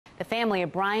The family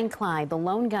of Brian Clyde, the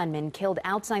lone gunman killed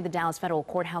outside the Dallas Federal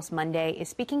Courthouse Monday, is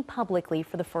speaking publicly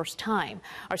for the first time.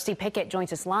 Our Steve Pickett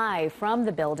joins us live from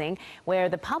the building where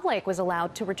the public was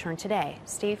allowed to return today.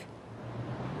 Steve?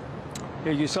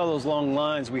 Yeah, you saw those long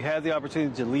lines. We had the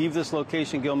opportunity to leave this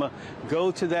location, Gilma, go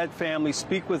to that family,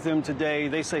 speak with them today.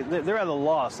 They say they're at a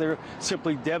loss. They're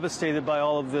simply devastated by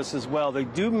all of this as well. They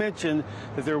do mention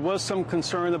that there was some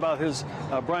concern about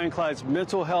Brian Clyde's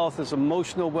mental health, his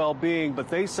emotional well-being, but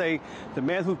they say the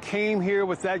man who came here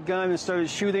with that gun and started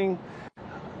shooting,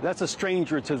 that's a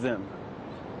stranger to them.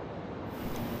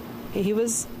 He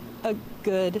was a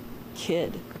good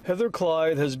kid. Heather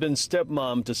Clyde has been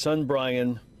stepmom to son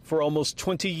Brian for almost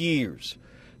 20 years.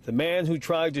 The man who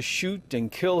tried to shoot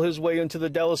and kill his way into the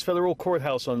Dallas Federal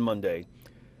Courthouse on Monday.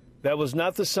 That was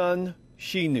not the son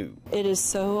she knew. It is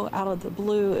so out of the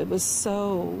blue. It was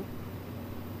so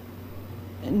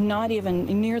not even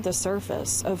near the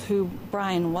surface of who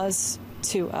Brian was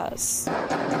to us.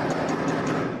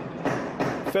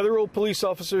 Federal police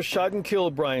officers shot and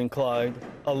killed Brian Clyde,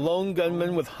 a lone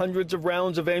gunman with hundreds of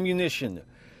rounds of ammunition.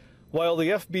 While the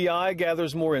FBI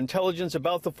gathers more intelligence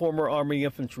about the former Army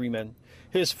infantryman,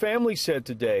 his family said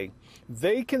today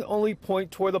they can only point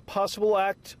toward a possible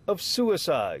act of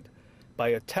suicide by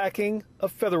attacking a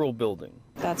federal building.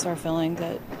 That's our feeling,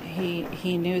 that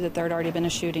he knew that there had already been a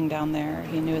shooting down there.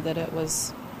 He knew that it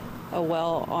was a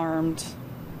well-armed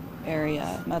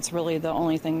area. That's really the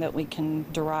only thing that we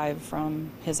can derive from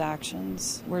his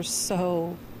actions. We're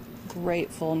so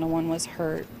grateful no one was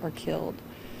hurt or killed.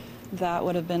 That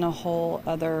would have been a whole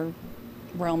other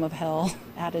realm of hell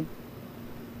added,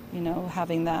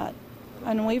 having that.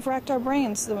 And we've racked our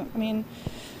brains. I mean,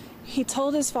 he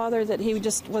told his father that he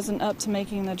just wasn't up to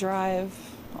making the drive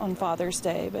on Father's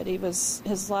Day, but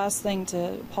his last thing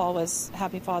to Paul was,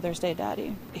 "Happy Father's Day,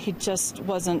 Daddy." He just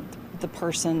wasn't the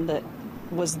person that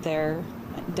was there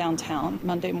downtown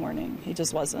Monday morning. He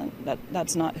just wasn't.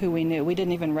 That's not who we knew. We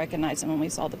didn't even recognize him when we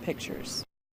saw the pictures.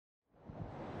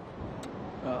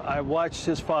 I watched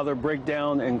his father break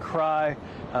down and cry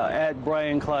at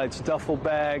Brian Clyde's duffel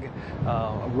bag,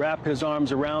 wrap his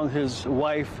arms around his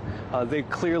wife. They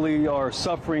clearly are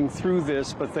suffering through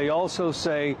this, but they also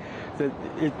say that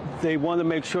they want to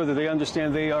make sure that they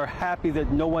understand they are happy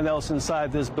that no one else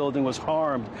inside this building was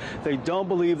harmed. They don't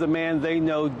believe the man they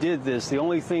know did this. The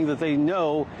only thing that they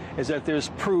know is that there's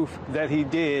proof that he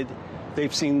did.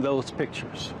 They've seen those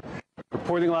pictures.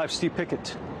 Reporting live, Steve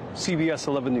Pickett, CBS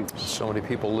 11 News. So many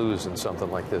people lose in something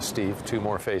like this, Steve. Two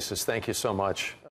more faces. Thank you so much.